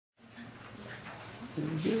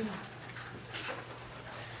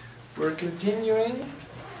We're continuing,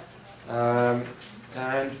 and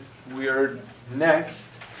we're next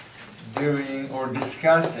doing or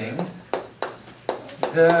discussing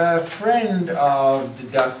the friend of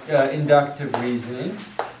inductive reasoning,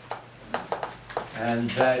 and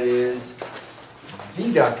that is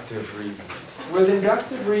deductive reasoning. With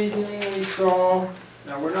inductive reasoning, we saw,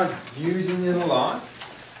 now we're not using it a lot,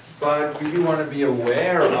 but we do want to be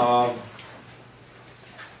aware of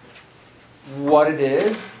what it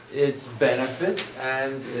is, its benefits,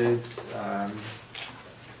 and its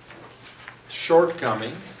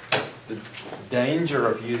shortcomings, the danger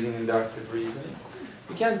of using inductive reasoning.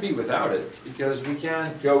 We can't be without it, because we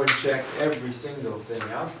can't go and check every single thing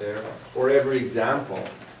out there, or every example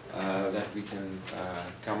that we can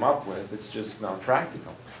come up with. It's just not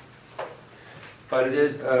practical. But it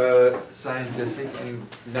is a scientific and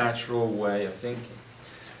natural way of thinking.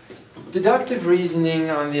 Deductive reasoning,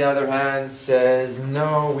 on the other hand, says,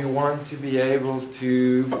 no, we want to be able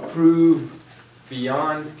to prove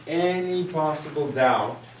beyond any possible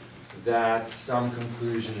doubt that some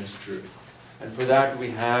conclusion is true. And for that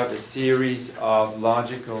we have a series of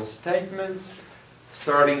logical statements,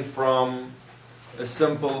 starting from a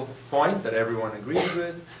simple point that everyone agrees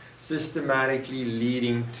with, systematically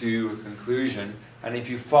leading to a conclusion. And if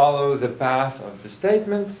you follow the path of the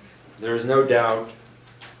statements, there is no doubt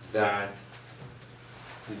that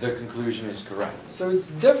the conclusion is correct. So it's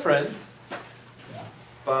different,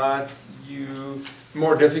 but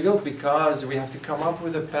more difficult, because we have to come up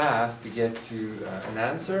with a path to get to an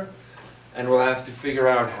answer, and we'll have to figure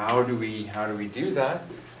out how do we do that.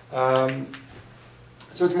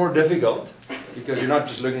 So it's more difficult, because you're not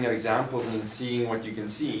just looking at examples and seeing what you can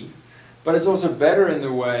see, but it's also better in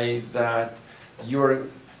the way that you're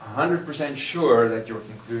 100% sure that your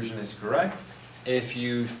conclusion is correct if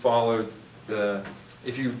you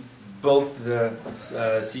built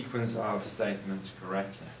the sequence of statements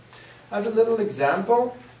correctly. As a little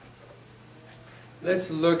example, let's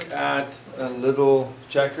look at a little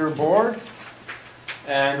checkerboard,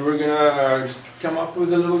 and we're going to just come up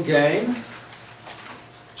with a little game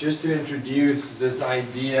just to introduce this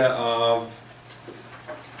idea of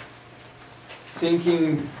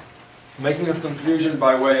making a conclusion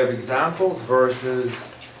by way of examples versus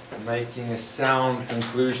making a sound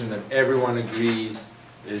conclusion that everyone agrees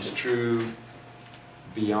is true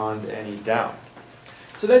beyond any doubt.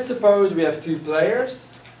 So let's suppose we have two players.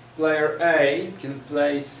 Player A can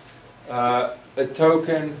place a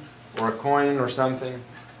token or a coin or something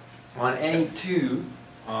on any two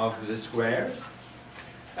of the squares,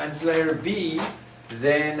 and player B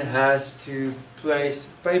then has to place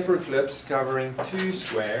paper clips covering two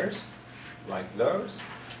squares, like those,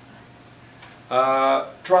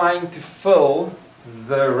 trying to fill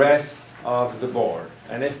the rest of the board.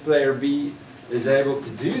 And if player B is able to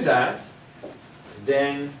do that,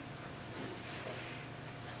 then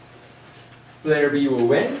player B will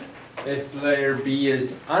win. If player B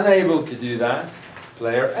is unable to do that,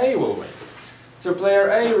 player A will win. So player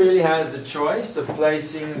A really has the choice of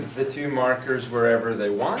placing the two markers wherever they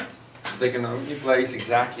want. They can only place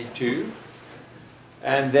exactly two.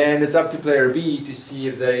 And then it's up to player B to see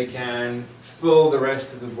if they can fill the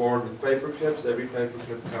rest of the board with paper clips. Every paper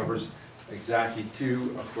clip covers exactly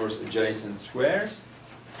two, of course, adjacent squares.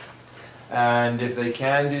 And if they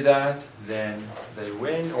can do that, then they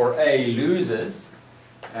win, or A loses.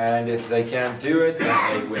 And if they can't do it,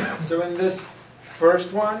 then A wins. So in this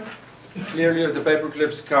first one, clearly the paper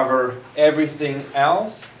clips cover everything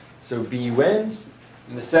else, so B wins.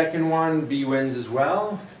 In the second one, B wins as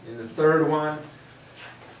well. In the third one,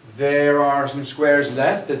 there are some squares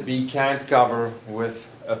left that B can't cover with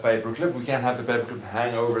a paper clip. We can't have the paper clip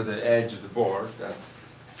hang over the edge of the board. That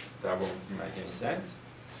won't make any sense.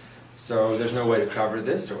 So there's no way to cover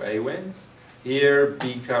this, so A wins. Here,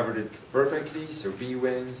 B covered it perfectly, so B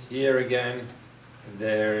wins. Here again,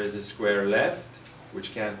 there is a square left,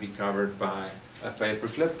 which can't be covered by a paper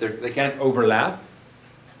clip. They can't overlap.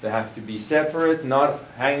 They have to be separate, not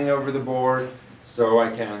hanging over the board. So I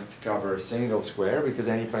can't cover a single square, because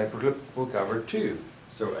any paper clip will cover two.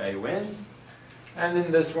 So A wins. And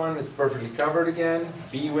in this one, it's perfectly covered again.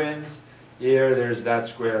 B wins. Here, there's that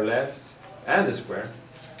square left, and the square.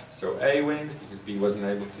 So A wins, because B wasn't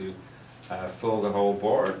able to fill the whole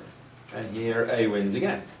board. And here, A wins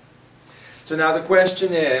again. So now the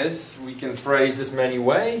question is, we can phrase this many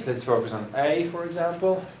ways. Let's focus on A, for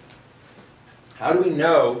example. How do we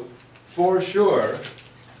know for sure,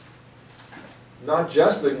 not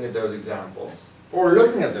just looking at those examples, or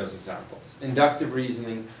looking at those examples, inductive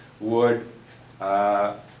reasoning would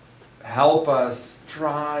help us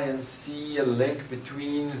try and see a link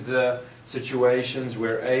between the situations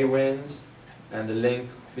where A wins and the link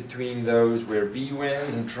between those where B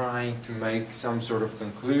wins, and trying to make some sort of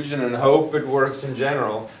conclusion and hope it works in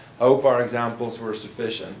general. Hope our examples were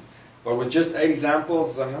sufficient. But with just 8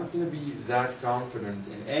 examples, I'm not going to be that confident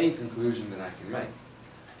in any conclusion that I can make.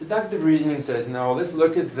 Deductive reasoning says, no, let's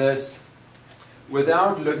look at this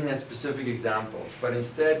without looking at specific examples, but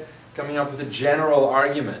instead coming up with a general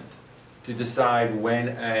argument to decide when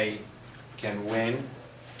A can win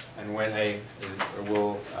and when A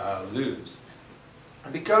will lose.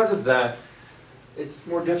 And because of that, it's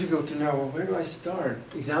more difficult to know, well, where do I start?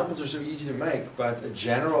 Examples are so easy to make, but a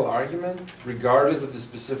general argument, regardless of the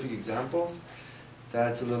specific examples,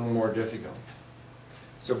 that's a little more difficult.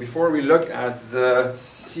 So before we look at the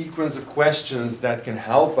sequence of questions that can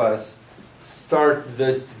help us start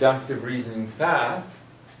this deductive reasoning path,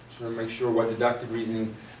 just want to make sure what deductive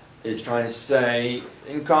reasoning is trying to say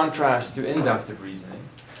in contrast to inductive reasoning.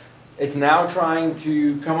 It's now trying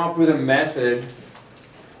to come up with a method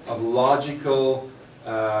of logical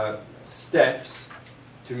steps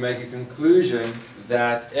to make a conclusion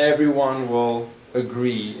that everyone will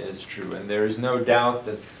agree is true. And there is no doubt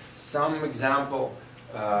that some example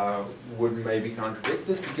would maybe contradict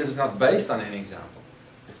this, because it's not based on any example.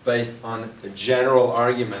 It's based on a general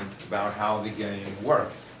argument about how the game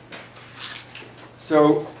works.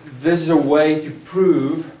 So this is a way to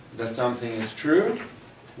prove that something is true,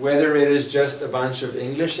 whether it is just a bunch of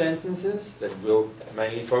English sentences that we'll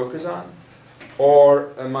mainly focus on,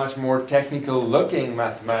 or a much more technical looking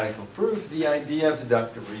mathematical proof. The idea of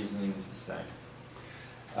deductive reasoning is the same.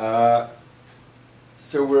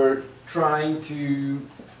 So we're trying to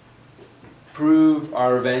prove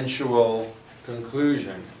our eventual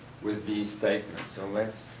conclusion with these statements. So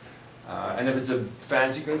let's, and if it's a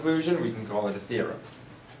fancy conclusion, we can call it a theorem.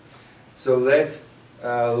 So let's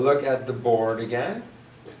look at the board again.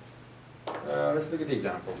 Let's look at the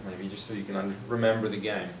examples maybe, just so you can remember the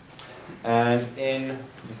game. And in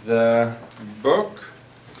the book,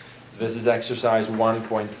 this is exercise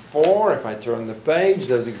 1.4. If I turn the page,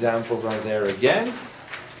 those examples are there again,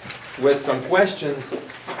 with some questions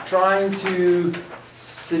trying to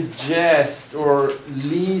suggest or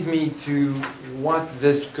lead me to what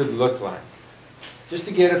this could look like. Just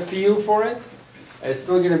to get a feel for it. It's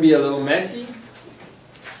still going to be a little messy,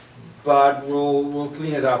 but we'll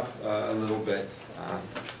clean it up a little bit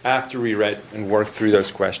after we read and work through those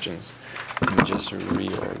questions. Let me just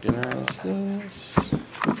reorganize this.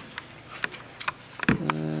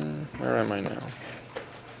 Where am I now?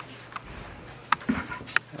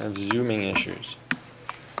 I have zooming issues.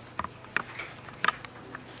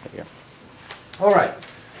 There we go. All right.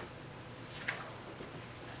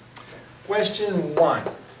 Question 1.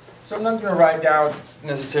 So I'm not going to write out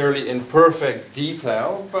necessarily in perfect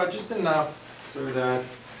detail, but just enough so that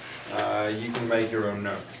you can make your own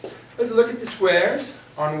notes. Let's look at the squares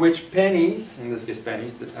on which pennies, in this case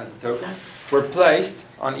pennies as the tokens, were placed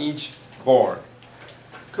on each board.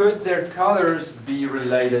 Could their colors be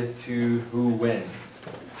related to who wins?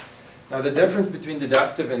 Now the difference between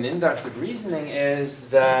deductive and inductive reasoning is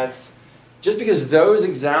that just because those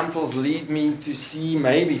examples lead me to see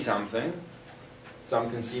maybe something, some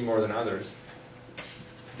can see more than others,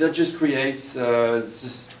 that just creates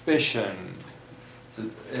suspicion. So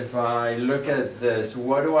if I look at this,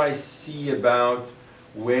 what do I see about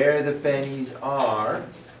where the pennies are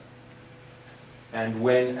and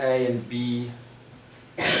when A and B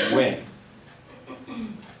win?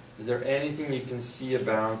 Is there anything you can see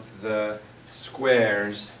about the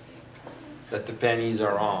squares that the pennies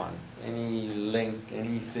are on? Any link,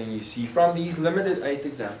 anything you see from these limited 8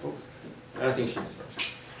 examples? I think she's first.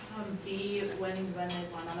 B wins when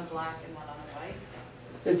there's one on a black and one on a white.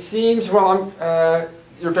 It seems, well,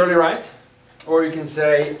 you're totally right. Or you can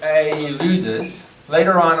say A loses.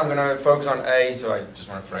 Later on, I'm going to focus on A, so I just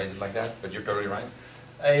want to phrase it like that, but you're totally right.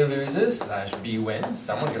 A loses / B wins.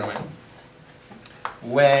 Someone's going to win.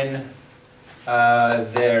 When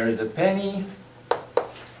there's a penny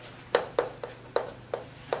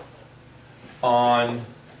on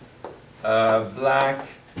black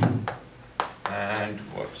and,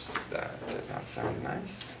 whoops, that does not sound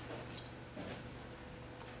nice.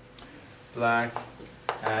 Black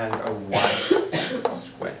and a white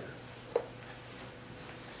square.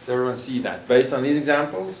 Does everyone see that? Based on these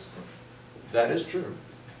examples, that is true.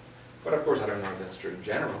 But of course I don't know if that's true in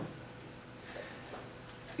general.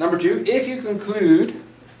 Number 2, if you conclude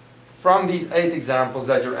from these 8 examples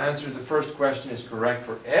that your answer to the first question is correct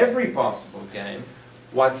for every possible game,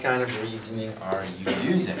 what kind of reasoning are you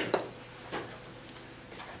using?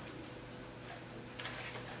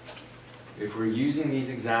 if we're using these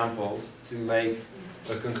examples to make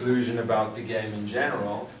a conclusion about the game in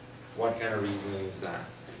general, what kind of reasoning is that?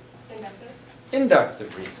 Inductive.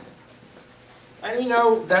 Inductive reasoning. And you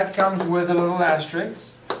know, that comes with a little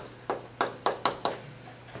asterisk,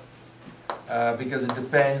 because it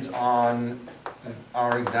depends on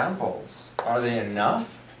our examples. Are they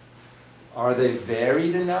enough? Are they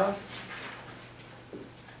varied enough?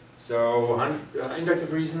 So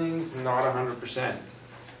inductive reasoning is not 100%.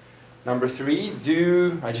 Number 3,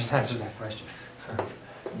 I just answered that question.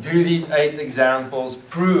 Do these 8 examples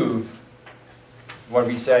prove what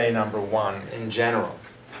we say in number 1 in general?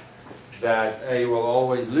 That A will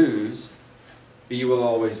always lose, B will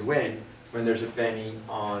always win when there's a penny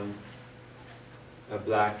on a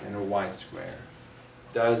black and a white square.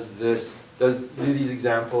 Do these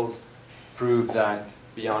examples prove that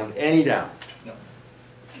beyond any doubt? No.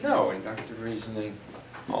 No, inductive reasoning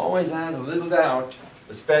always has a little doubt,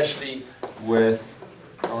 especially with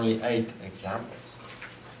only 8 examples.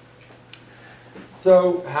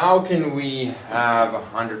 So how can we have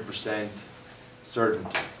 100%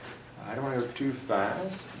 certainty? I don't want to go too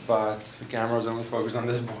fast, but the camera is only focused on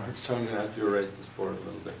this board, so I'm going to have to erase this board a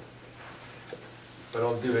little bit. But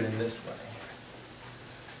I'll do it in this way.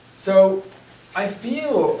 So I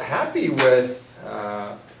feel happy with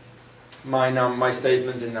my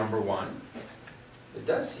statement in number 1. It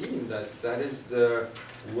does seem that that is the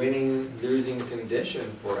winning-losing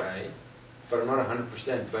condition for A, but I'm not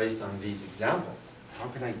 100% based on these examples. How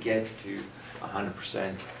can I get to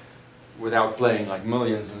 100% without playing like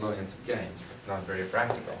millions and millions of games? That's not very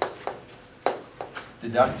practical.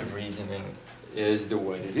 Deductive reasoning is the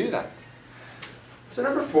way to do that. So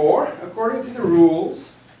number 4, according to the rules,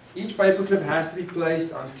 each paperclip has to be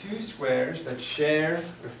placed on 2 squares that share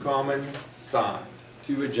a common side.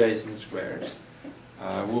 2 adjacent squares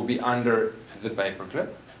will be under the paperclip.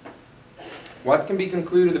 What can be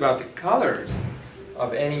concluded about the colors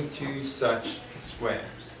of any 2 such squares?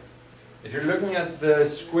 If you're looking at the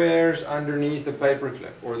squares underneath a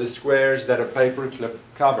paperclip, or the squares that a paperclip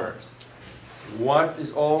covers, what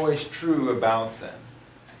is always true about them?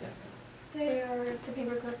 The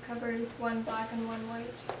paperclip covers 1 black and 1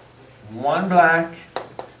 white. 1 black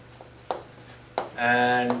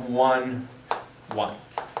and 1 white.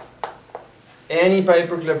 Any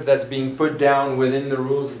paperclip that's being put down within the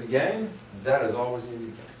rules of the game, that is always going to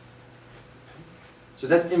be the case. So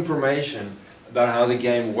that's information about how the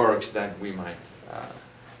game works that we might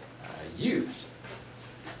use.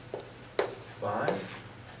 5.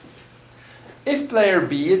 If player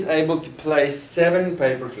B is able to place 7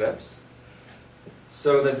 paperclips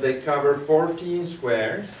so that they cover 14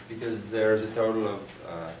 squares, because there's a total of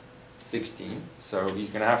 16, so he's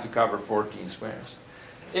going to have to cover 14 squares.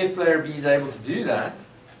 If player B is able to do that,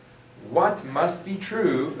 what must be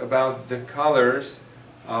true about the colors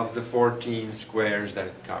of the 14 squares that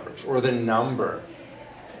it covers, or the number?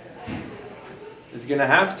 It's going to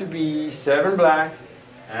have to be 7 black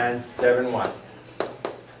and 7 white.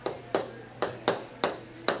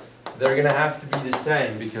 They're going to have to be the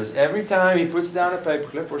same, because every time he puts down a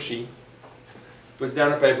paperclip, or she puts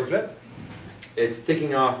down a paperclip, it's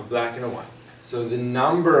ticking off a black and a white. So the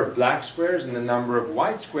number of black squares and the number of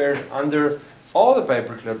white squares under all the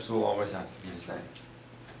paperclips will always have to be the same.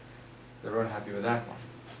 Is everyone happy with that one?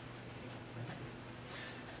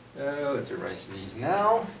 Let's erase these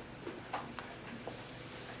now.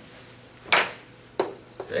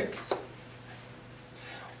 6.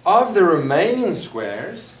 Of the remaining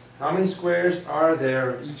squares, how many squares are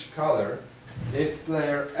there of each color if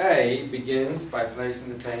player A begins by placing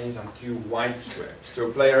the pennies on 2 white squares?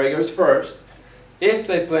 So player A goes first. If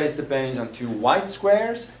they place the pennies on 2 white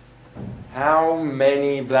squares, how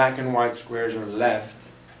many black and white squares are left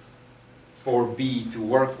for B to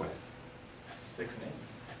work with? 6 and 8.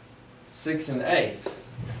 6 and 8.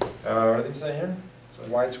 What did they say here? So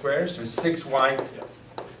white squares, so 6 white,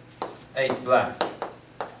 8 black.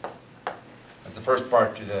 That's the first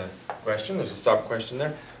part to the question. There's a sub-question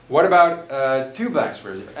there. What about 2 black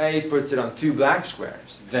squares? If A puts it on 2 black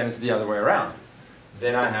squares, then it's the other way around.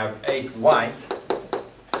 Then I have 8 white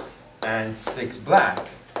and 6 black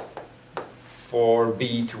for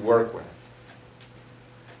B to work with.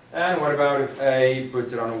 And what about if A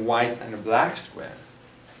puts it on a white and a black square?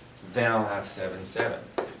 Then I'll have 7, 7.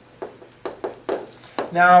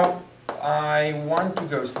 Now, I want to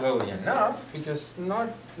go slowly enough, because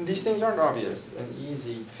these things aren't obvious and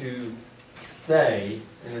easy to say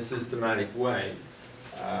in a systematic way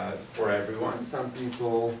for everyone. Some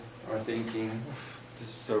people are thinking, this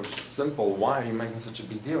is so simple, why are you making such a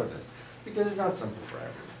big deal of this? Because it's not simple for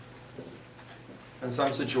everyone. And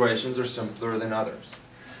some situations are simpler than others.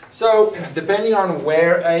 So, depending on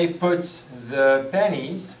where A puts the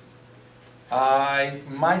pennies, I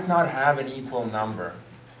might not have an equal number.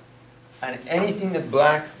 And anything that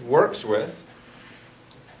black works with,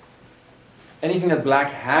 anything that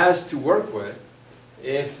black has to work with,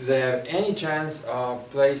 if they have any chance of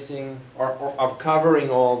placing or of covering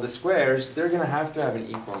all the squares, they're going to have an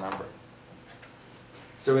equal number.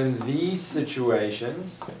 So in these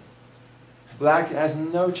situations, black has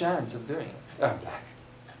no chance of doing it.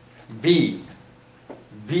 B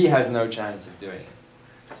has no chance of doing it.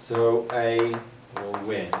 So A will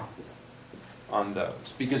win on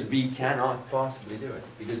those, because B cannot possibly do it,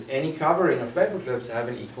 because any covering of paper clips have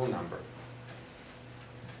an equal number.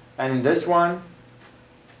 And in this one,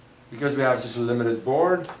 because we have such a limited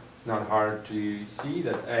board, it's not hard to see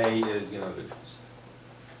that A is going to lose.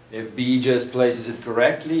 If B just places it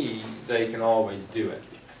correctly, they can always do it.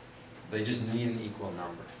 They just need an equal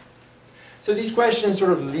number. So these questions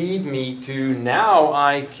sort of lead me to now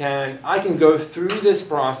I can go through this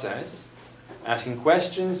process, asking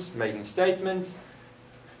questions, making statements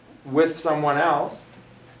with someone else,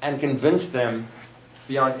 and convince them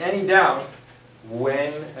beyond any doubt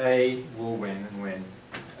when A will win and when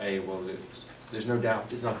A will lose. There's no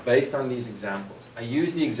doubt. It's not based on these examples. I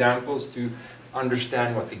use the examples to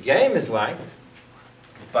understand what the game is like,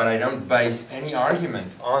 but I don't base any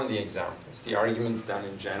argument on the examples. The argument's done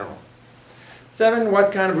in general. 7,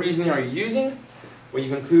 what kind of reasoning are you using? Well, you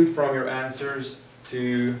conclude from your answers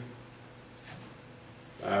to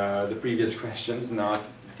the previous questions, not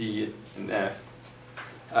D and F,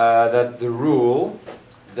 that the rule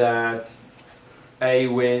that A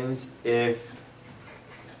wins if,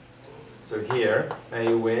 so here,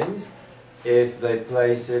 A wins if they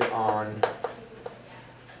place it on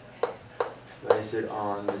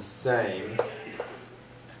the same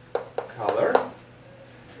color,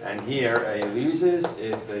 and here A loses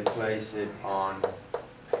if they place it on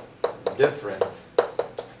different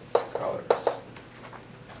colors.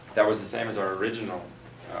 That was the same as our original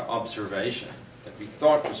observation that we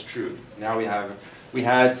thought was true. Now we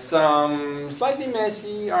had some slightly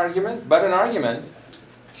messy argument, but an argument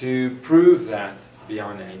to prove that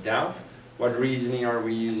beyond any doubt. What reasoning are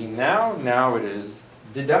we using now? Now it is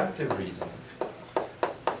deductive reasoning.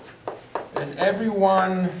 Is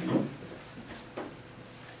everyone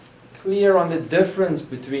clear on the difference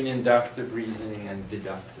between inductive reasoning and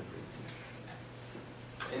deductive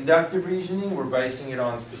reasoning? Inductive reasoning, we're basing it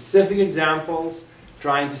on specific examples,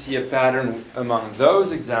 trying to see a pattern among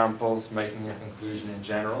those examples, making a conclusion in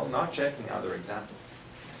general, not checking other examples.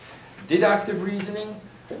 Deductive reasoning,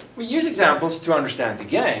 we use examples to understand the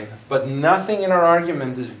game, but nothing in our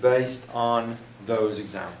argument is based on those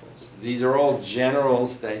examples. These are all general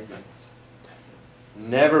statements,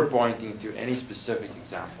 never pointing to any specific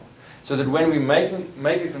example. So that when we make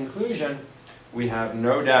a conclusion, we have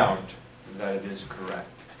no doubt that it is correct.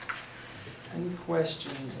 Any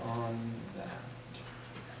questions on that?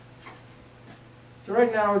 So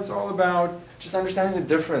right now it's all about just understanding the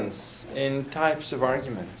difference in types of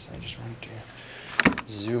arguments. I just want to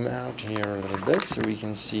zoom out here a little bit so we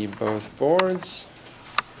can see both boards.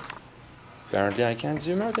 Apparently I can't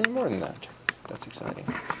zoom out any more than that. That's exciting.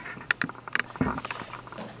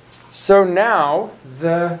 So now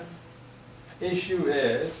the issue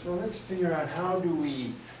is, well, let's figure out how do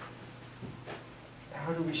we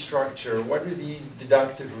structure, what do these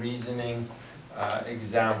deductive reasoning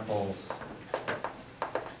examples,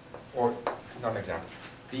 or not examples,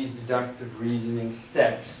 these deductive reasoning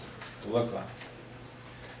steps look like?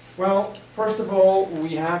 Well, first of all,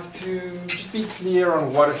 we have to just be clear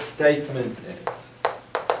on what a statement is.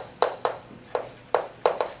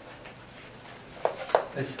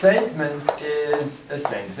 A statement is a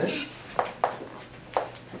sentence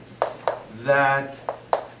that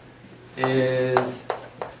is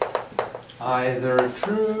either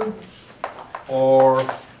true or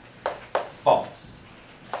false.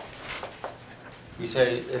 We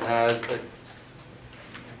say it has a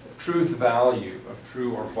truth value of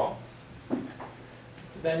true or false.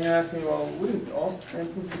 Then you ask me, well, wouldn't all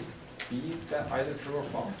sentences be that either true or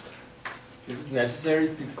false? Is it necessary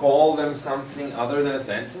to call them something other than a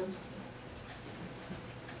sentence?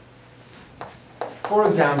 For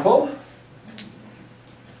example,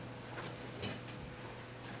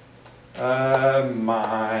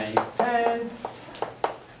 my pants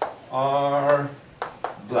are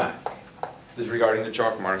black. Disregarding the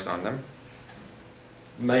chalk marks on them.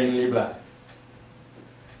 Mainly black.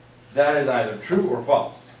 That is either true or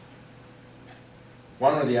false.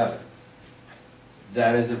 One or the other.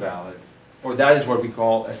 That is a valid, or that is what we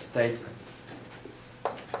call a statement.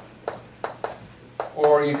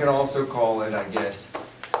 Or you can also call it, I guess,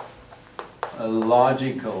 a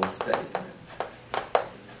logical statement.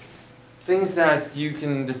 Things that you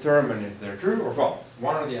can determine if they're true or false,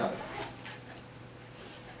 one or the other.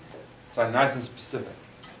 So nice and specific.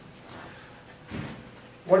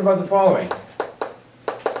 What about the following?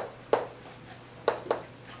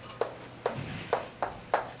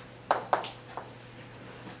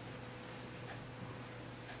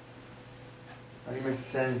 How do you make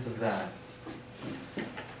sense of that?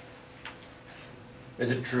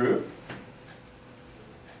 Is it true?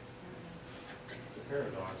 It's a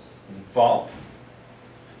paradox. Is it false?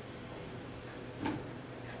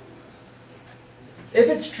 If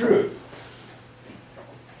it's true,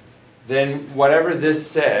 then whatever this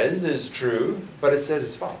says is true, but it says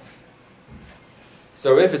it's false.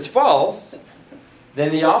 So if it's false,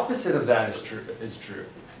 then the opposite of that is true,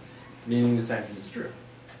 meaning the sentence is true.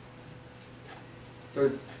 So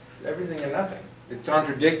it's everything and nothing. It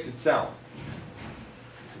contradicts itself.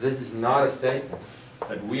 This is not a statement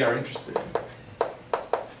that we are interested in.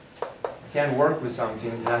 I can't work with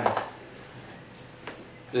something that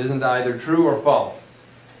isn't either true or false.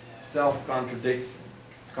 Self-contradicting.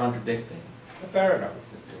 A paradox,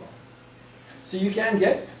 if you will. So you can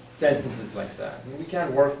get sentences like that. We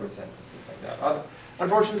can work with sentences like that.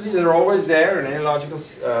 Unfortunately, they're always there in any logical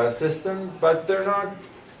system, but they're not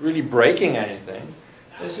really breaking anything.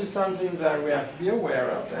 It's just something that we have to be aware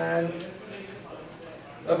of and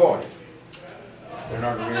avoid. They're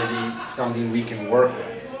not really something we can work with.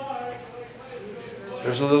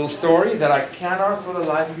 There's a little story that I cannot for the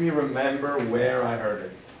life of me remember where I heard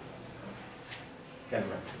it. Can't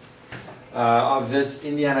remember. Of this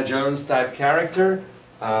Indiana Jones type character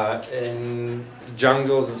in the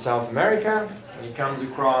jungles of South America. And he comes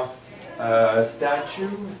across a statue,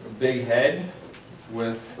 a big head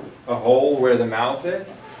with a hole where the mouth is.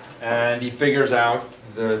 And he figures out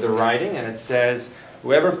the writing, and it says,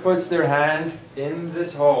 whoever puts their hand in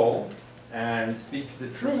this hole and speaks the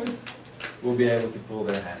truth will be able to pull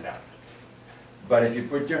their hand out. But if you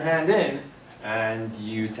put your hand in and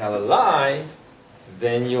you tell a lie,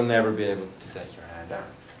 then you'll never be able to take your hand out.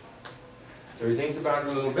 So he thinks about it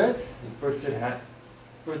a little bit. He puts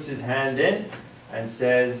his hand in and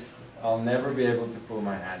says, I'll never be able to pull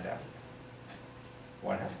my hand out.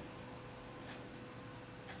 What happens?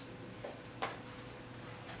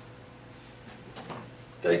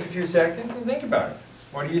 Take a few seconds and think about it.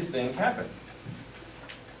 What do you think happened?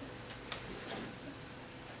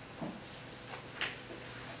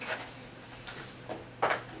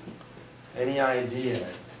 Any ideas?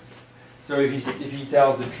 So if he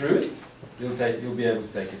tells the truth, you'll be able to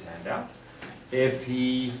take his hand out. If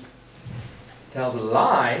he tells a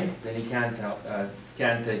lie, then he can't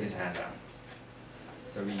take his hand out.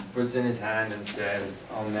 So he puts in his hand and says,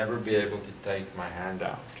 I'll never be able to take my hand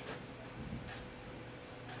out.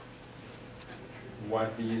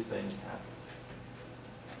 What do you think happened?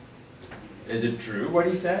 Is it true what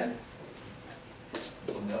he said?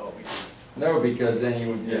 No, because then he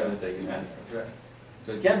would be able to take his hand out. Right.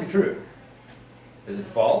 So it can't be true. Is it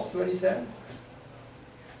false what he said?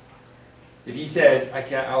 If he says,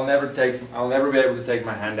 I'll never be able to take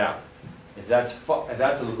my hand out. If that's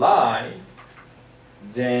a lie,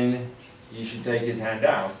 then you should take his hand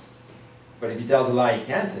out. But if he tells a lie, he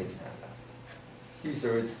can't take his hand out. See,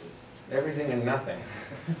 so it's everything and nothing.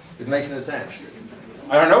 It makes no sense.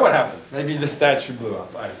 I don't know what happened. Maybe the statue blew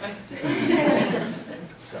up. I don't know.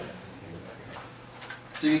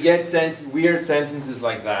 So you get weird sentences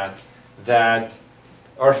like that that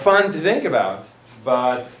are fun to think about,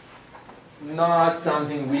 but not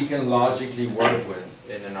something we can logically work with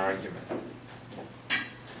in an argument.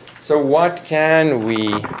 So what can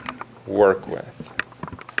we work with?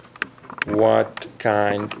 What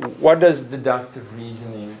does deductive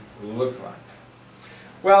reasoning look like?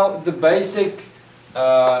 Well, the basic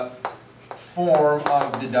form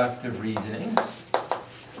of deductive reasoning,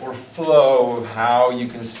 or flow of how you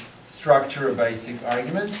can structure a basic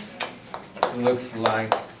argument, looks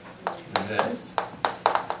like this.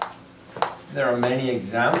 There are many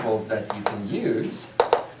examples that you can use,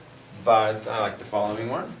 but I like the following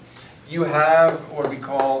one. You have what we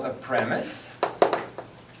call a premise.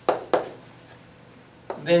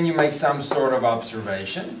 Then you make some sort of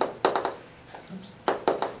observation.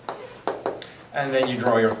 And then you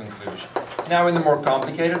draw your conclusion. Now in the more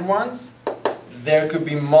complicated ones, there could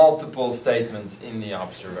be multiple statements in the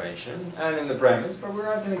observation and in the premise, but we're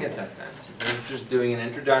not going to get that fancy. We're just doing an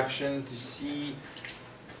introduction to see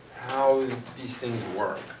how these things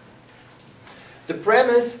work. The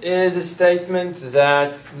premise is a statement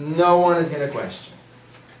that no one is going to question.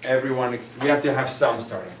 We have to have some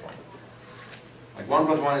starting point. Like 1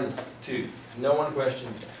 + 1 is 2. No one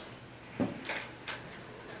questions that.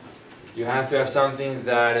 You have to have something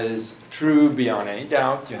that is true beyond any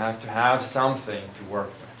doubt. You have to have something to work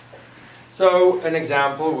with. So an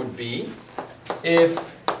example would be,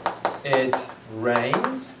 if it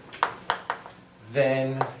rains,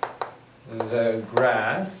 then the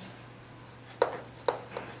grass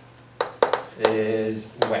is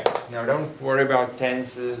wet. Now don't worry about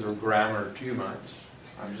tenses or grammar too much.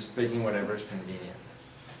 I'm just picking whatever is convenient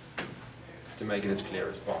to make it as clear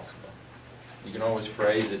as possible. You can always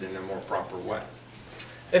phrase it in a more proper way.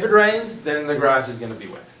 If it rains, then the grass is going to be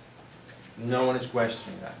wet. No one is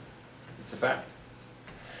questioning that. It's a fact.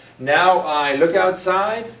 Now I look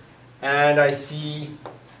outside and I see,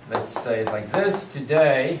 let's say it like this,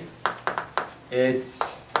 today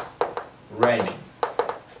it's raining.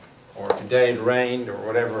 Or today it rained, or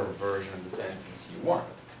whatever version of the sentence you want.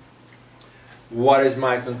 What is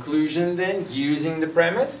my conclusion then, using the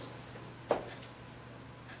premise?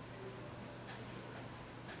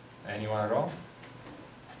 Anyone at all?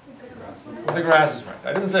 The grass is right.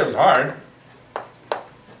 I didn't say it was hard.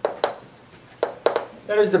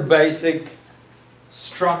 That is the basic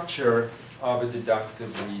structure of a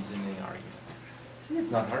deductive reasoning argument. See, it's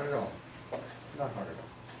not hard at all. Not hard at all.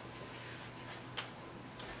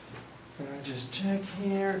 Let me just check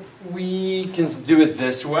here. We can do it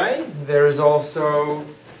this way. There is also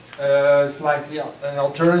slightly an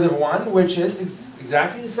alternative one, which is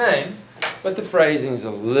exactly the same, but the phrasing is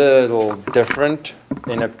a little different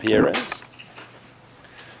in appearance.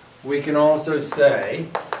 We can also say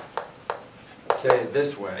it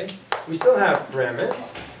this way. We still have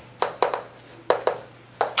premise,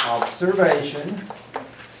 observation,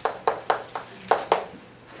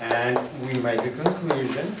 and we make a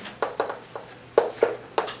conclusion.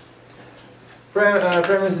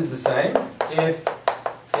 Premise is the same. If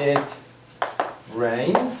it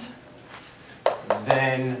rains,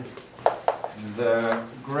 then the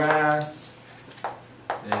grass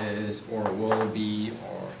is, or will be,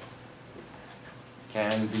 or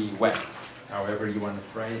can be wet, however you want to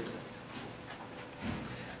phrase it.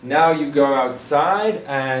 Now you go outside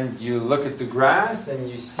and you look at the grass and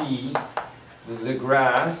you see that the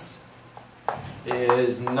grass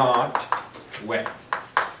is not wet.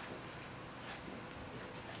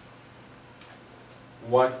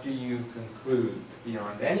 What do you conclude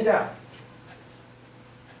beyond any doubt?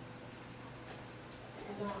 It's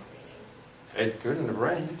not raining. It couldn't have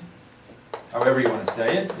rained. However you want to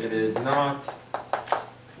say it, it is not,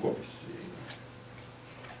 whoopsie,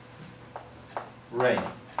 rain.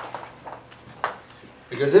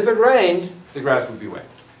 Because if it rained, the grass would be wet.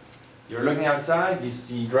 You're looking outside, you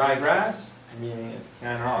see dry grass, meaning it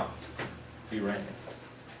cannot be raining.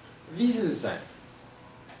 These are the same.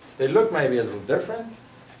 They look maybe a little different,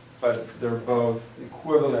 but they're both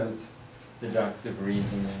equivalent deductive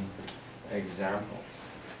reasoning examples.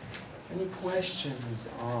 Any questions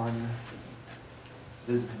on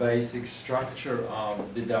this basic structure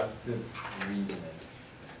of deductive reasoning?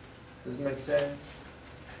 Does it make sense?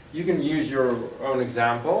 You can use your own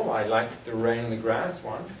example. I like the rain and the grass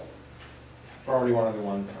one. Probably one of the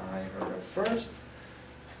ones I heard of first.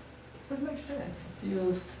 But it makes sense.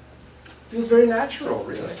 It feels very natural,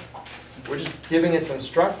 really. We're just giving it some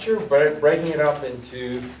structure, but breaking it up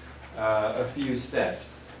into a few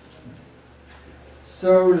steps.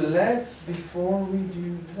 So let's, before we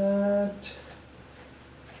do that,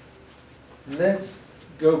 let's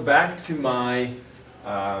go back to my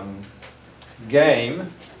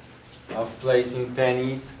game of placing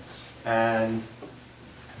pennies and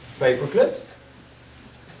paper clips.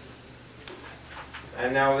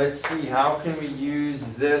 And now let's see, how can we use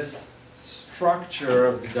this structure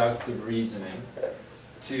of deductive reasoning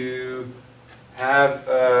to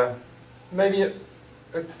have maybe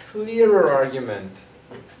a clearer argument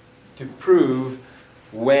to prove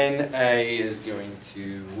when A is going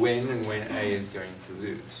to win and when A is going to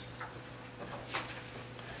lose.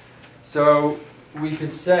 So we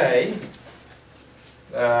could say,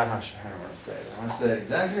 how do I want to say it? I want to say it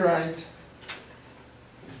exactly right.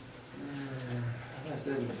 How do I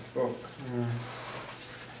say it in the book?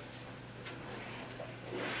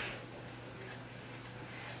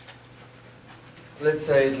 Let's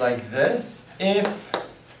say it like this. If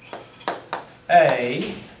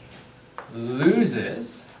A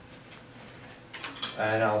loses,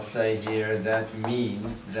 and I'll say here that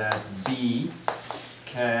means that B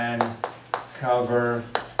can cover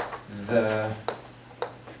the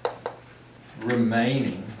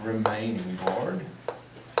remaining board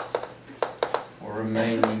or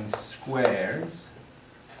remaining squares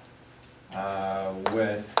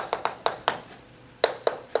with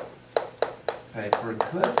paper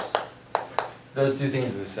clips. Those two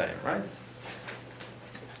things are the same, right?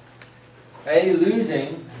 A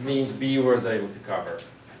losing means B was able to cover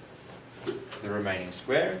the remaining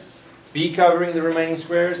squares. B covering the remaining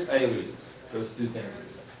squares, A loses. Those two things are the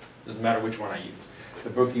same. Doesn't matter which one I use. The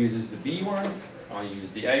book uses the B one, I'll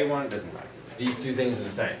use the A one, doesn't matter. These two things are the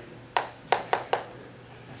same.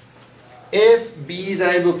 If B is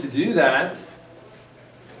able to do that,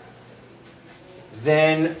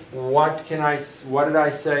 then what did I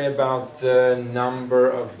say about the number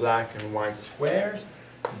of black and white squares?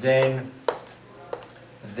 Then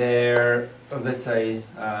let's say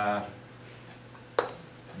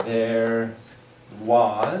there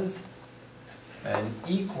was an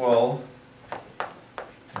equal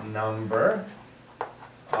number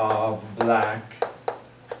of black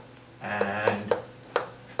and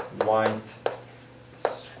white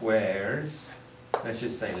squares, let's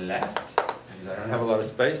just say left, because I don't have a lot of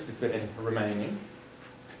space to fit in remaining.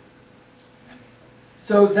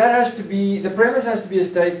 So that has to be, the premise has to be a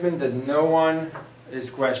statement that no one is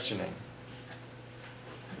questioning.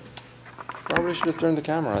 Probably should have turned the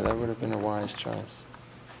camera, that would have been a wise choice.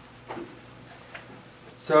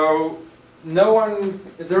 So, no one,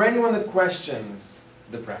 is there anyone that questions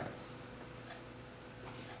the premise?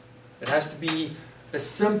 It has to be a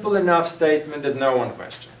simple enough statement that no one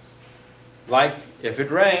questions. Like, if it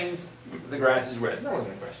rains, the grass is wet. No one's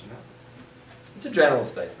going to question that. It's a general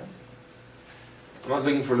statement. I'm not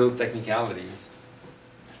looking for little technicalities.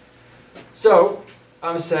 So,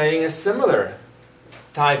 I'm saying a similar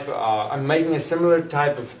type, I'm making a similar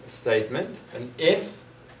type of statement, an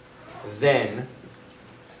if-then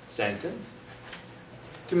sentence,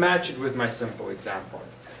 to match it with my simple example.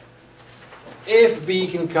 If B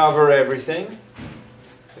can cover everything,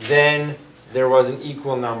 then there was an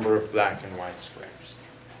equal number of black and white squares.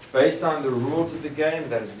 Based on the rules of the game,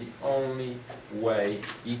 that is the only way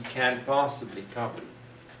you can possibly cover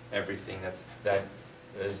everything that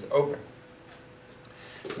is open.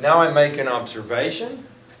 Now I make an observation,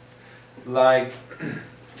 like,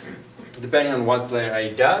 depending on what player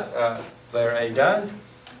A does,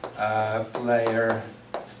 player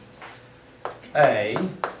A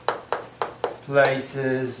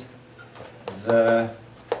places the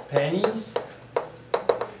pennies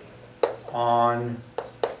on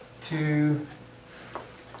two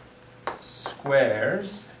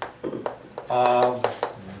squares of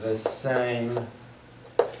the same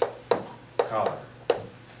color.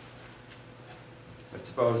 Let's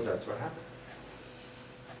suppose that's what happened.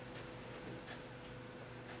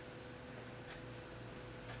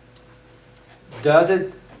 Does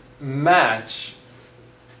it match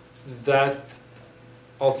that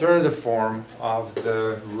alternative form of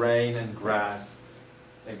the rain and grass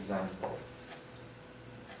example?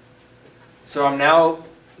 So I'm now,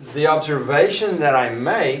 the observation that I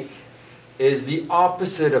make is the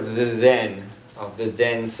opposite of the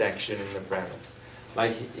then section in the premise.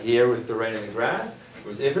 Like here with the rain and the grass, it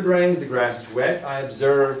was if it rains, the grass is wet. I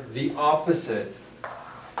observe the opposite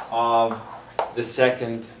of the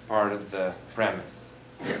second part of the premise.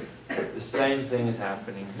 The same thing is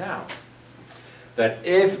happening now. That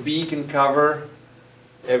if B can cover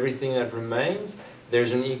everything that remains,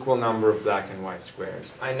 there's an equal number of black and white squares.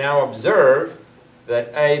 I now observe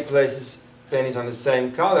that A places pennies on the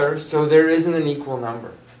same color, so there isn't an equal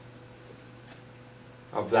number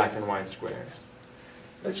of black and white squares.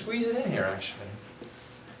 Let's squeeze it in here, actually,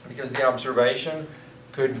 because the observation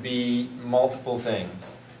could be multiple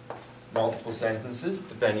things, multiple sentences,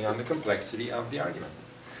 depending on the complexity of the argument.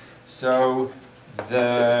 So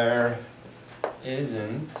there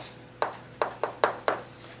isn't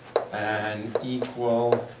an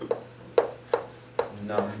equal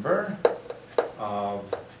number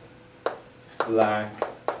of black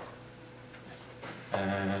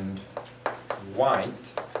and white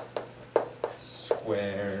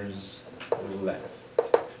squares left.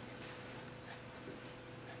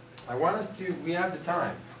 I want us to, we have the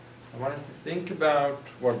time, I want us to think about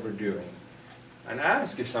what we're doing and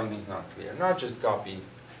ask if something's not clear, not just copy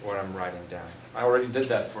what I'm writing down. I already did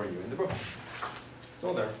that for you in the book. It's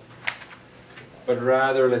all there. But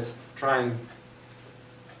rather, let's try and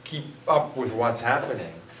keep up with what's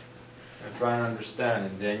happening and try and understand,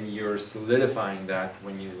 and then you're solidifying that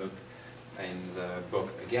when you look in the book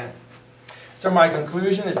again. So my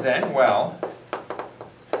conclusion is then, well,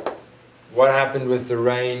 what happened with the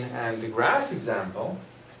rain and the grass example?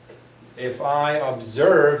 If I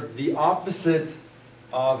observe the opposite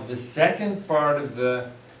of the second part of the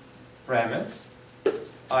premise,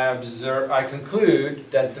 I conclude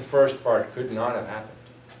that the first part could not have happened.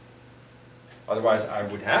 Otherwise, I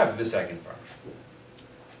would have the second part.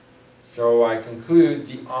 So I conclude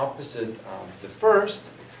the opposite of the first,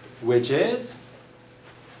 which is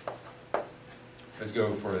Let's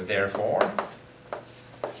go for therefore.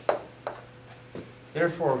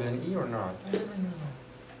 Therefore with an E or not? I don't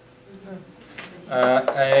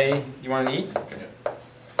know. You want an E? Okay.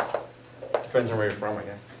 Depends on where you're from, I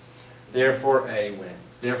guess. Therefore A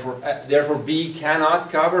wins. Therefore B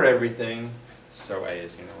cannot cover everything, so A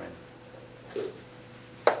is going to win.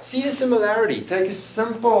 See the similarity. Take a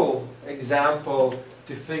simple example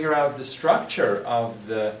to figure out the structure of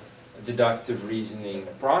the deductive reasoning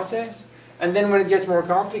process, and then when it gets more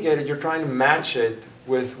complicated, you're trying to match it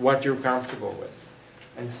with what you're comfortable with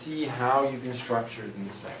and see how you can structure it in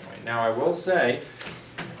the same way. Now I will say,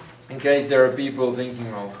 in case there are people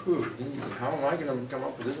thinking, well, how am I going to come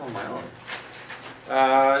up with this on my own?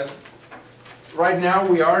 Right now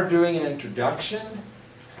we are doing an introduction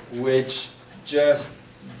which just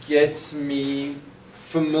gets me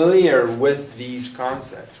familiar with these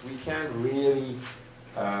concepts. We can't really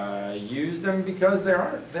use them because they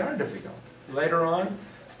are difficult. Later on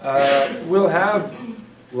we'll have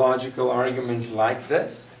logical arguments like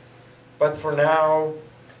this, but for now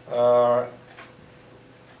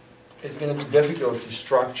it's going to be difficult to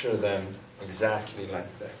structure them exactly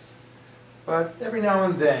like this. But every now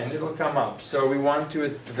and then it'll come up. So we want to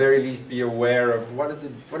at the very least be aware of what is the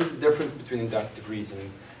difference between inductive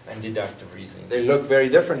reasoning and deductive reasoning. They look very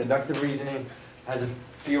different. Inductive reasoning has a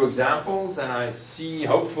few examples, and I see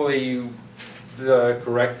hopefully the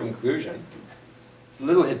correct conclusion. It's a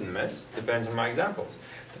little hit and miss, depends on my examples.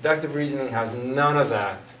 Deductive reasoning has none of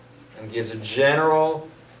that and gives a general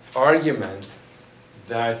argument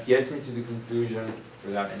that gets me to the conclusion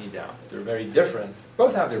without any doubt. They're very different.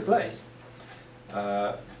 Both have their place.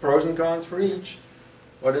 Pros and cons for each.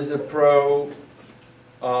 What is the pro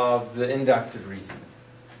of the inductive reasoning?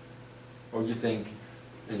 What do you think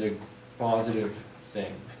is a positive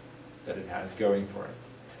thing that it has going for it?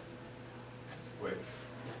 It's quick.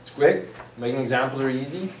 It's quick. Making examples are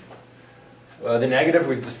easy. The negative,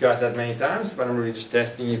 we've discussed that many times, but I'm really just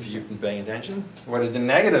testing if you've been paying attention. What is the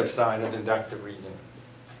negative side of inductive reasoning?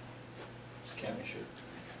 Just can't be sure.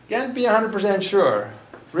 Can't be 100% sure,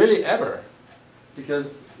 really ever.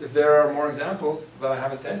 Because if there are more examples that I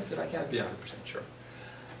haven't tested, I can't be 100% sure.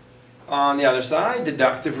 On the other side,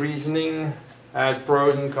 deductive reasoning has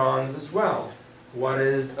pros and cons as well. What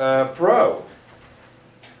is a pro?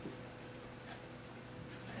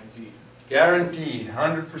 Guaranteed. Guaranteed,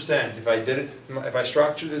 100%. If I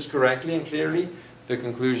structure this correctly and clearly, the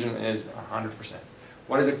conclusion is 100%.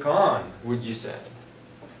 What is a con, would you say?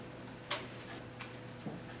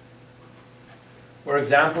 Where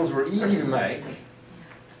examples were easy to make,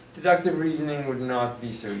 deductive reasoning would not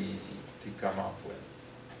be so easy to come up with.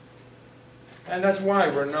 And that's why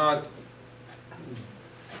we're not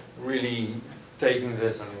really taking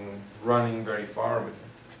this and running very far with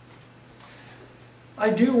it.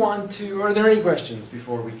 I do want to, are there any questions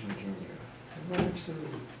before we continue? I'm so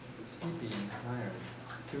sleepy, tired.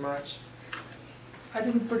 Too much? I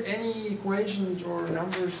didn't put any equations or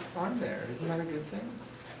numbers on there. Isn't that a good thing?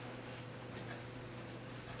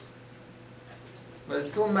 But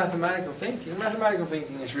it's still mathematical thinking. Mathematical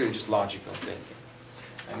thinking is really just logical thinking.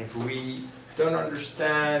 And if we don't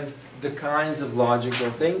understand the kinds of logical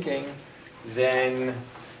thinking, then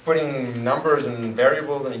putting numbers and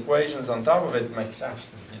variables and equations on top of it makes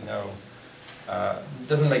absolutely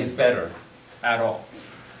doesn't make it better at all.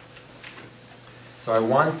 So I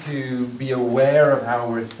want to be aware of how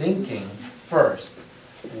we're thinking first.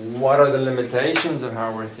 What are the limitations of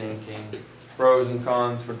how we're thinking? Pros and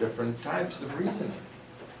cons for different types of reasoning.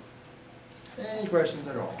 Any questions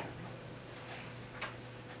at all?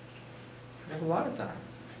 We have a lot of time.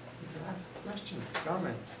 You can ask questions,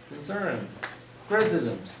 comments, concerns,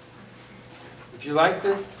 criticisms. If you like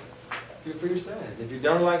this, feel free to say it. If you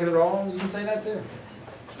don't like it at all, you can say that too.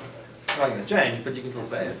 It's not going to change, but you can still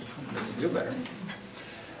say it. It makes you feel better.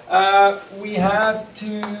 We have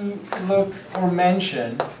to look or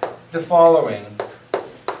mention the following.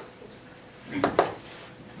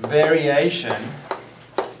 Variation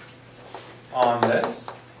on this.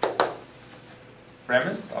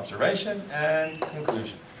 Premise, observation, and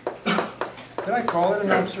conclusion. Did I call it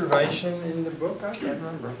an observation in the book? I can't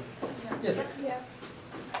remember. Yes, sir. Yeah.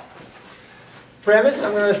 Premise,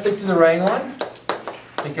 I'm going to stick to the rain one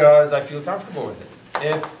because I feel comfortable with it.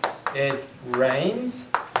 If it rains,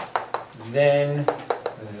 then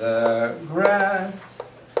the grass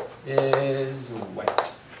is wet.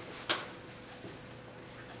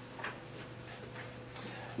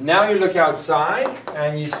 Now you look outside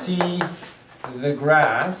and you see the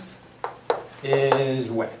grass is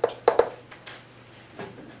wet.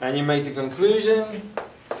 And you make the conclusion,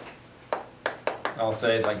 I'll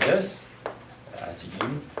say it like this, that's a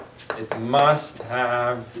U. It must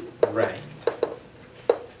have rained.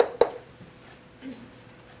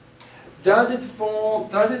 Does it fall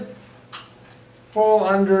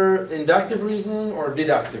under inductive reasoning or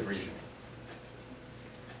deductive reasoning?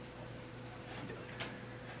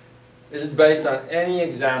 Is it based on any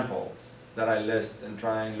examples that I list and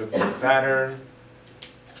try and look at the pattern?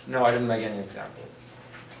 No, I didn't make any examples.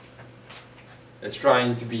 It's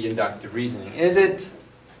trying to be inductive reasoning. Is it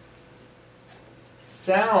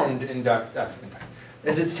sound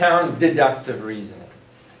is it sound deductive reasoning?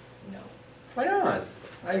 No. Why not?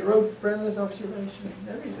 I wrote Brenda's observation and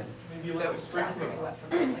everything. Maybe you let the Grass sprinkler could be on. wet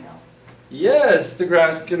from something else. Yes, the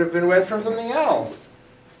grass could have been wet from something else.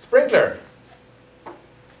 Sprinkler.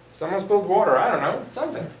 Someone spilled water, I don't know,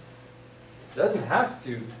 something. Doesn't have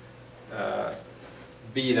to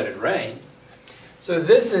be that it rained. So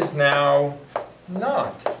this is now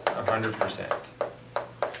not 100%.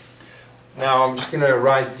 Now I'm just going to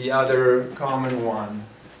write the other common one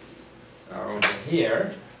over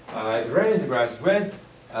here. If it rains, the grass is wet.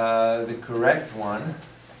 The correct one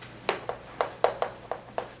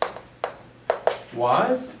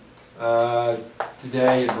was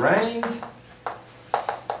today it rained,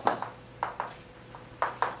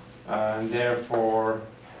 and therefore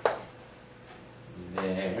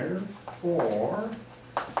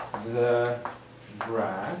the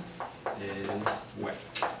grass is wet.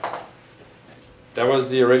 That was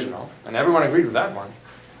the original, and everyone agreed with that one.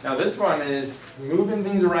 Now this one is moving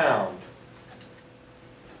things around,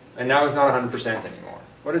 and now it's not 100% anymore.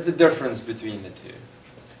 What is the difference between the two?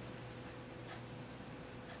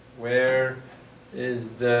 Where is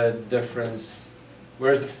the difference?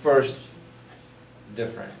 Where's the first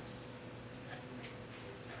difference?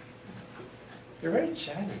 You're very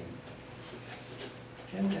chatty.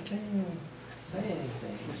 I can't even say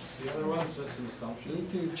anything. The other one's just an You assumption. need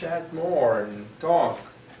to chat more and talk.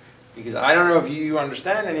 Because I don't know if you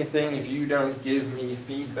understand anything if you don't give me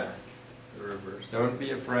feedback. The reverse. Don't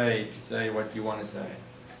be afraid to say what you want to say.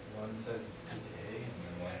 One says it's today, and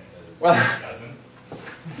then one says Well, it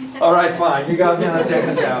doesn't. all right, fine. You got me on a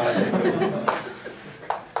technicality.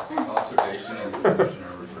 Observation and reversion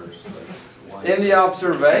are reversed. Like one In the says-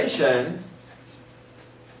 observation,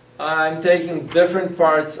 I'm taking different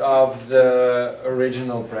parts of the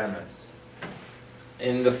original premise.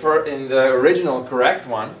 In the original correct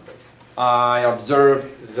one, I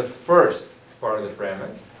observed the first part of the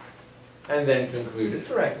premise and then concluded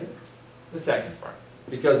correctly the second part.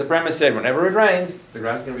 Because the premise said whenever it rains, the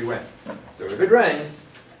grass is going to be wet. So if it rains,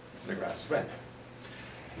 the grass is wet.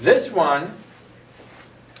 This one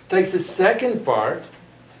takes the second part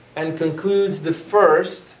and concludes the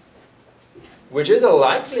first, which is a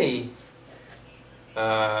likely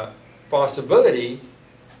possibility,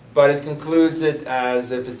 but it concludes it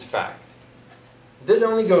as if it's fact. This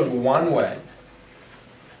only goes one way.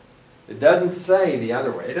 It doesn't say the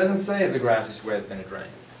other way. It doesn't say if the grass is wet, then it rains.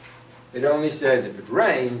 It only says if it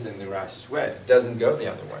rains, then the grass is wet. It doesn't go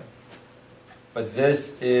the other way. But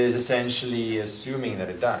this is essentially assuming that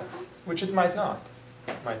it does, which it might not.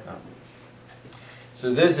 It might not.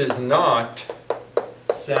 So this is not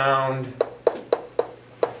sound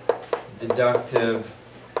deductive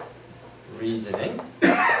reasoning,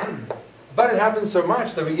 but it happens so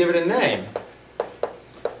much that we give it a name.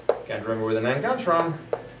 Can't remember where the name comes from.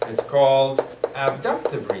 It's called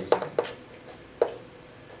abductive reasoning.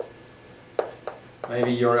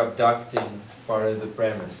 Maybe you're abducting part of the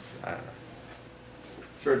premise. I don't know.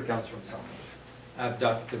 Sure, it comes from something.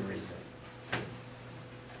 Abductive reasoning,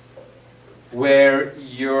 where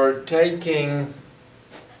you're taking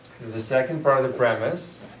the second part of the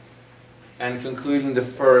premise and concluding the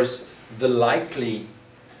first, the likely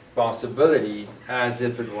possibility, as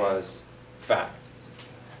if it was fact,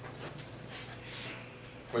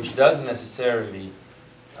 which doesn't necessarily,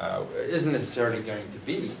 isn't necessarily going to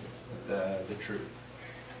be the truth.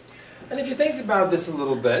 And if you think about this a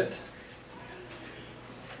little bit,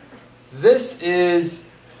 this is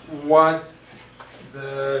what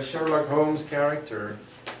the Sherlock Holmes character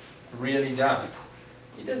really does.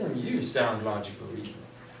 He doesn't use sound logical reasoning.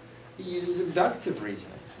 He uses abductive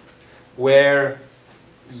reasoning, where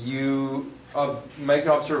you make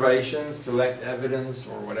observations, collect evidence,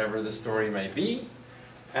 or whatever the story may be,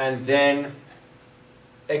 and then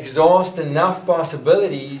exhaust enough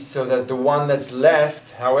possibilities so that the one that's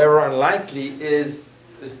left, however unlikely, is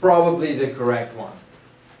probably the correct one.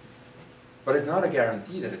 But it's not a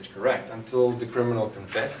guarantee that it's correct until the criminal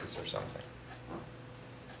confesses or something.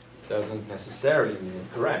 Doesn't necessarily mean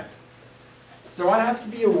it's correct. So I have to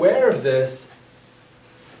be aware of this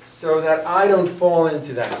so that I don't fall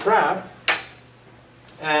into that trap,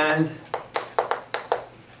 and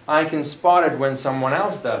I can spot it when someone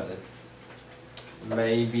else does it.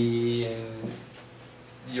 Maybe in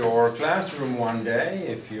your classroom one day,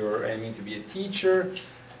 if you're aiming to be a teacher,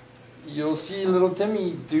 you'll see little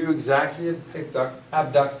Timmy do exactly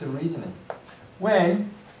abductive reasoning.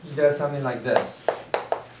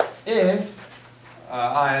 If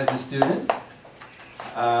I, as the student,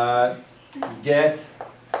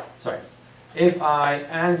 if I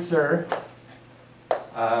answer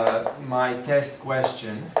my test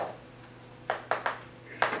question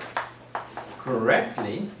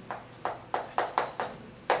correctly,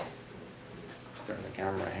 turn the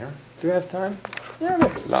camera here. Do we have time? Yeah, we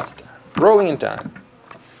have lots of time. Rolling in time.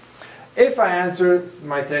 If I answer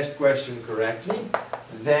my test question correctly,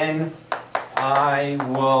 then I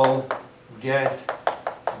will get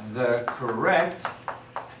the correct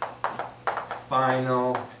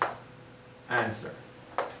final answer.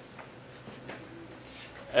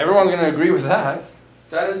 Everyone's going to agree with that.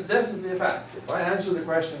 That is definitely a fact. If I answer the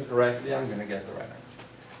question correctly, I'm going to get the right answer.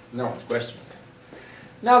 No one's questioning it.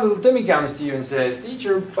 Now little Timmy comes to you and says,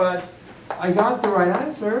 teacher, but I got the right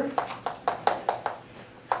answer.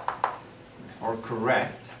 Or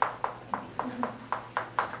correct.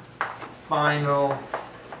 Final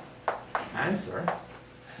answer.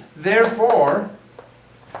 Therefore,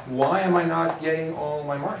 why am I not getting all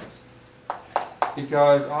my marks?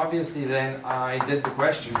 Because obviously then I did the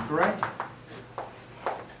question correctly.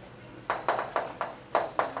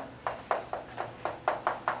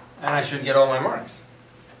 And I should get all my marks.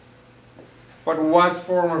 But what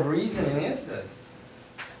form of reasoning is this?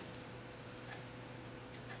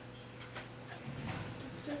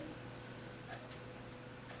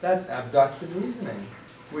 That's abductive reasoning,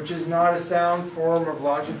 which is not a sound form of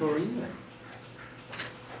logical reasoning.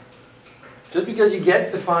 Just because you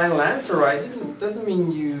get the final answer right doesn't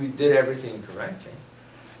mean you did everything correctly.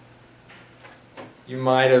 You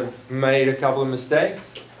might have made a couple of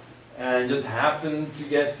mistakes and just happened to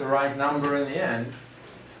get the right number in the end.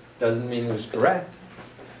 Doesn't mean it was correct.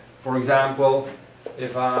 For example,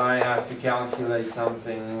 if I have to calculate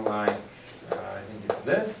something like, I think it's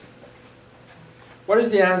this. What is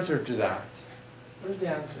the answer to that? What is the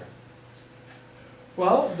answer?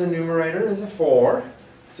 Well, the numerator is a 4.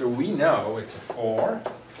 So we know it's a 4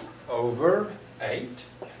 over 8,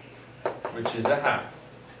 which is a half.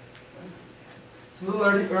 It's a little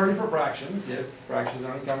early for fractions. Yes, fractions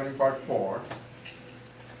only come in part 4.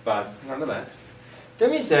 But nonetheless.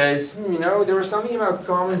 Timmy says, you know, there was something about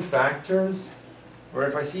common factors, where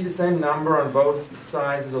if I see the same number on both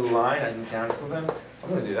sides of the line, I can cancel them. I'm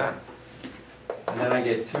going to do that. And then I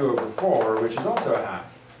get 2 over 4, which is also a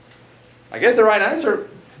half. I get the right answer.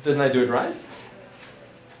 Didn't I do it right?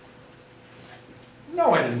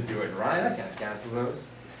 No, I didn't do it right. I can't cancel those.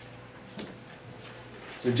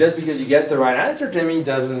 So just because you get the right answer, Timmy,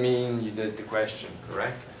 doesn't mean you did the question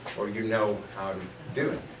correctly, or you know how to do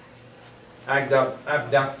it.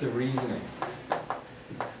 Abductive reasoning.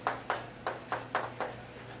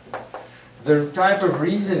 The type of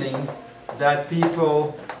reasoning that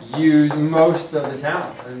people use most of the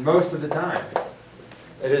time.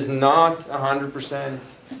 It is not 100%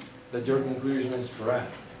 that your conclusion is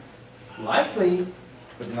correct. Likely,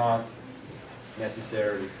 but not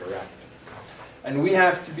necessarily correct. And we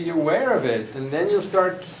have to be aware of it, and then you'll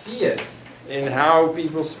start to see it in how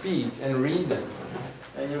people speak and reason.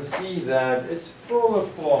 And you'll see that it's full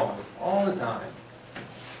of flaws all the time.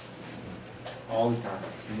 All the time.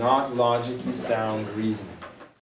 It's not logically sound reasoning.